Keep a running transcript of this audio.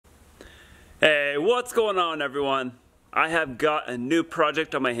Hey, what's going on everyone? I have got a new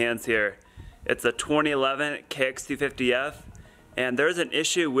project on my hands here. It's a 2011 KX250F and there's an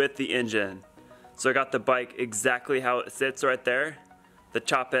issue with the engine. So I got the bike exactly how it sits right there. The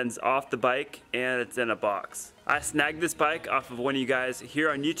chop end's off the bike and it's in a box. I snagged this bike off of one of you guys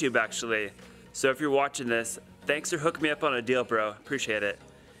here on YouTube actually. So if you're watching this, thanks for hooking me up on a deal, bro. Appreciate it.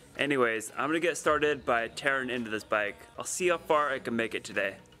 Anyways, I'm gonna get started by tearing into this bike. I'll see how far I can make it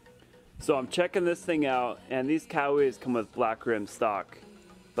today. So I'm checking this thing out, and these Cowies come with black rim stock,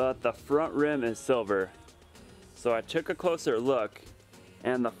 but the front rim is silver. So I took a closer look,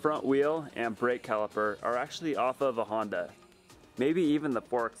 and the front wheel and brake caliper are actually off of a Honda. Maybe even the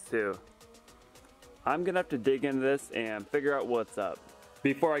forks too. I'm gonna have to dig into this and figure out what's up.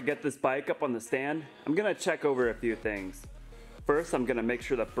 Before I get this bike up on the stand, I'm gonna check over a few things. First, I'm gonna make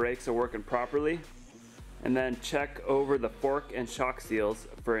sure the brakes are working properly, and then check over the fork and shock seals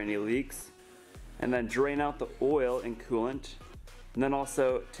for any leaks, and then drain out the oil and coolant, and then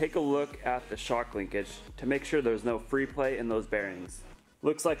also take a look at the shock linkage to make sure there's no free play in those bearings.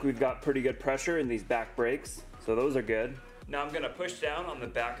 Looks like we've got pretty good pressure in these back brakes, so those are good. Now I'm gonna push down on the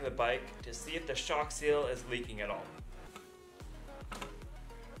back of the bike to see if the shock seal is leaking at all.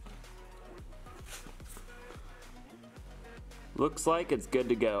 Looks like it's good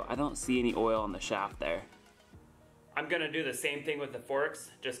to go. I don't see any oil on the shaft there. I'm gonna do the same thing with the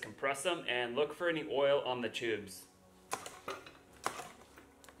forks, just compress them and look for any oil on the tubes.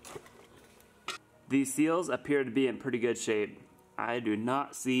 These seals appear to be in pretty good shape. I do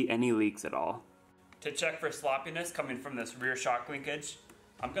not see any leaks at all. To check for sloppiness coming from this rear shock linkage,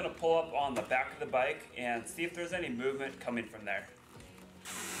 I'm gonna pull up on the back of the bike and see if there's any movement coming from there.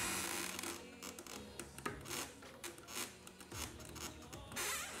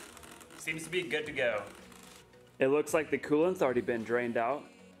 Seems to be good to go. It looks like the coolant's already been drained out,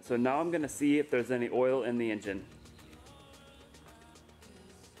 so now I'm gonna see if there's any oil in the engine.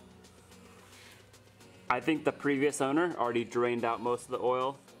 I think the previous owner already drained out most of the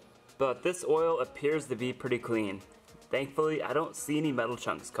oil, but this oil appears to be pretty clean. Thankfully, I don't see any metal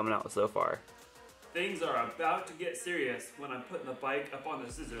chunks coming out so far. Things are about to get serious when I'm putting the bike up on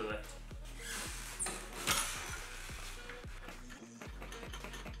the scissor lift.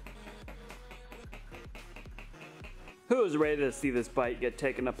 Who is ready to see this bike get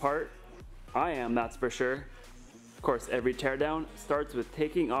taken apart? I am, that's for sure. Of course, every teardown starts with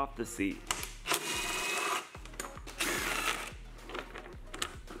taking off the seat.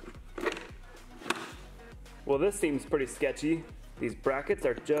 Well, this seems pretty sketchy. These brackets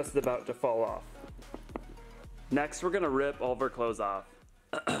are just about to fall off. Next, we're gonna rip all of our clothes off.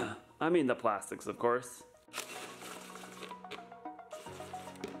 I mean the plastics, of course.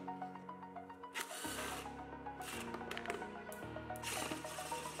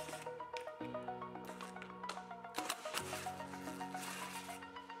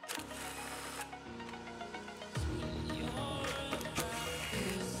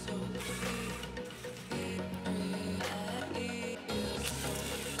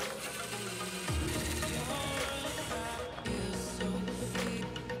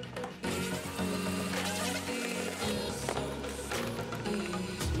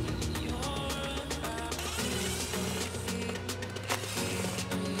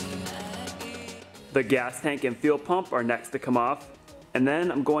 The gas tank and fuel pump are next to come off, and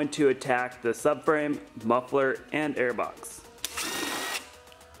then I'm going to attack the subframe, muffler, and airbox.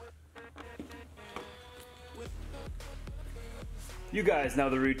 You guys know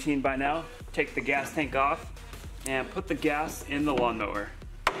the routine by now. Take the gas tank off and put the gas in the lawnmower.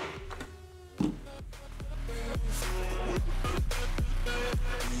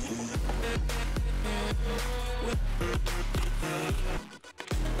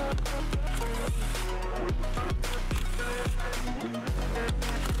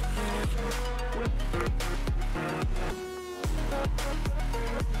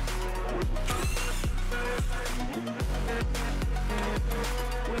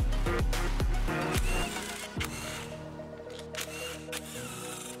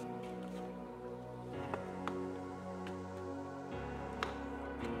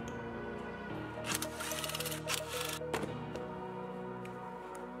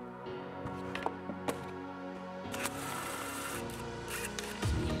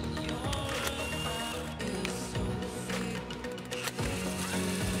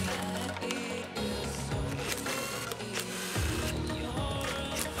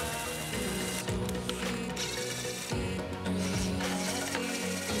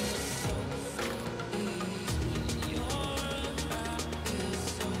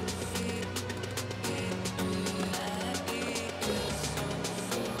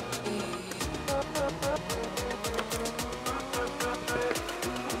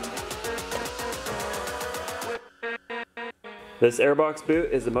 This airbox boot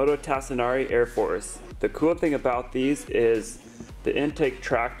is the Moto Tassinari Air Force. The cool thing about these is the intake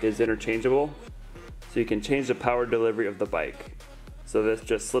tract is interchangeable, so you can change the power delivery of the bike. So this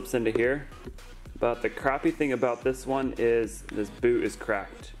just slips into here. But the crappy thing about this one is this boot is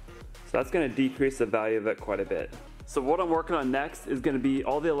cracked. So that's going to decrease the value of it quite a bit. So what I'm working on next is going to be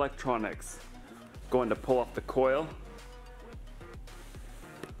all the electronics. Going to pull off the coil,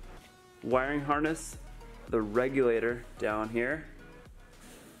 wiring harness, the regulator down here,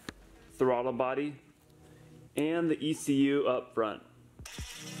 throttle body, and the ECU up front.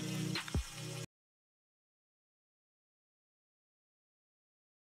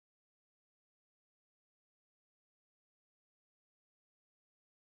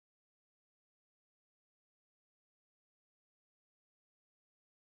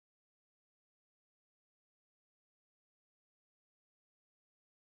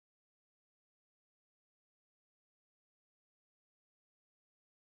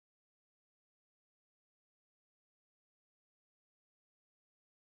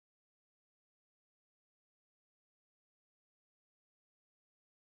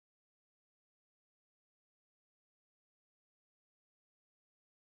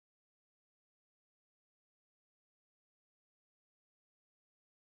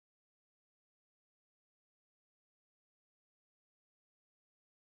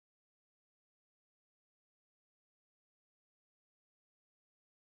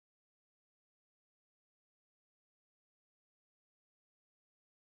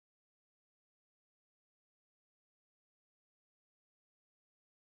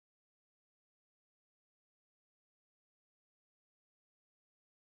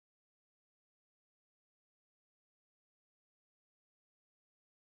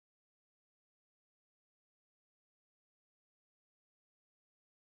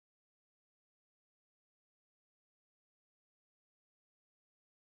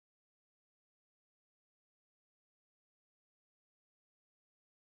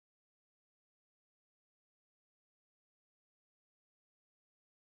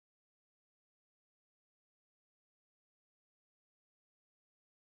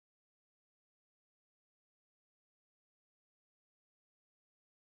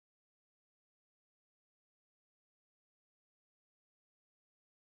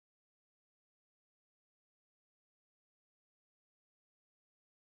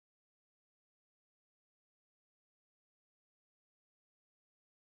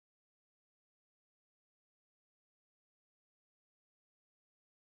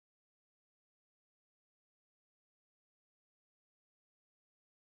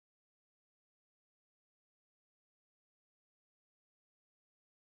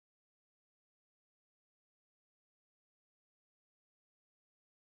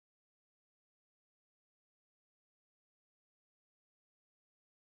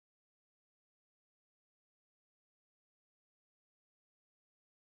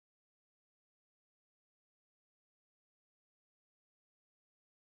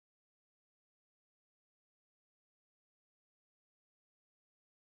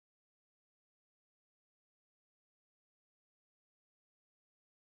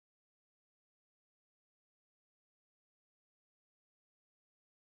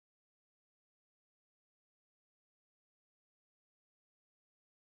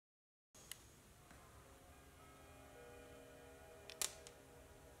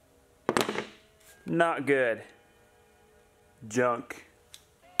 Not good. Junk.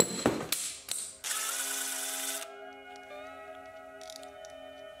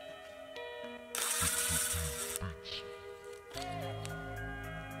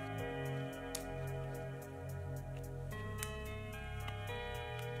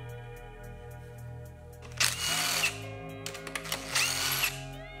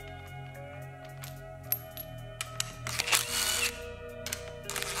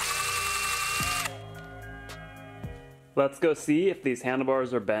 Let's go see if these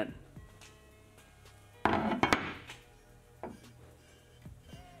handlebars are bent.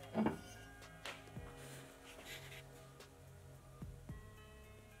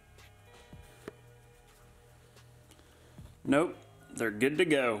 Nope, they're good to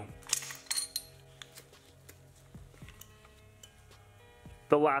go.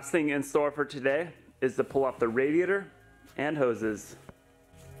 The last thing in store for today is to pull off the radiator and hoses.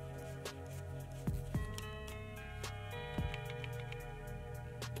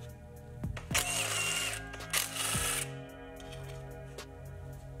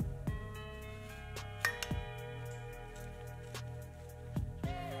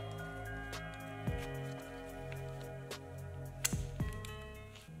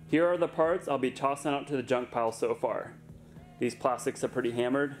 Here are the parts I'll be tossing out to the junk pile so far. These plastics are pretty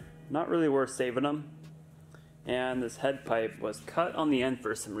hammered, not really worth saving them. And this head pipe was cut on the end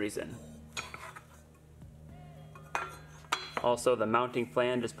for some reason. Also, the mounting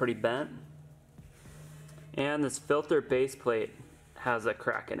flange is pretty bent. And this filter base plate has a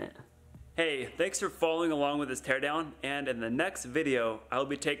crack in it. Hey, thanks for following along with this teardown, and in the next video, I'll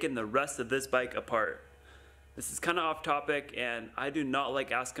be taking the rest of this bike apart. This is kind of off topic, and I do not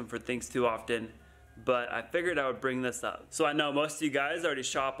like asking for things too often, but I figured I would bring this up. So I know most of you guys already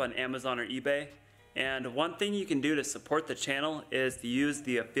shop on Amazon or eBay, and one thing you can do to support the channel is to use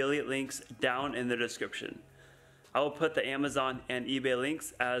the affiliate links down in the description. I will put the Amazon and eBay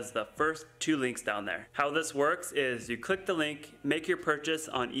links as the first 2 links down there. How this works is you click the link, make your purchase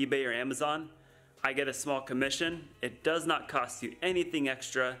on eBay or Amazon. I get a small commission. It does not cost you anything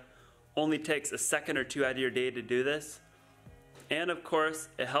extra. Only takes a second or 2 out of your day to do this. And of course,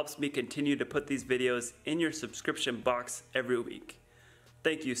 it helps me continue to put these videos in your subscription box every week.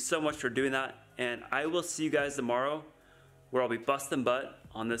 Thank you so much for doing that, and I will see you guys tomorrow where I'll be busting butt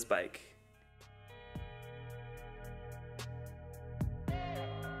on this bike.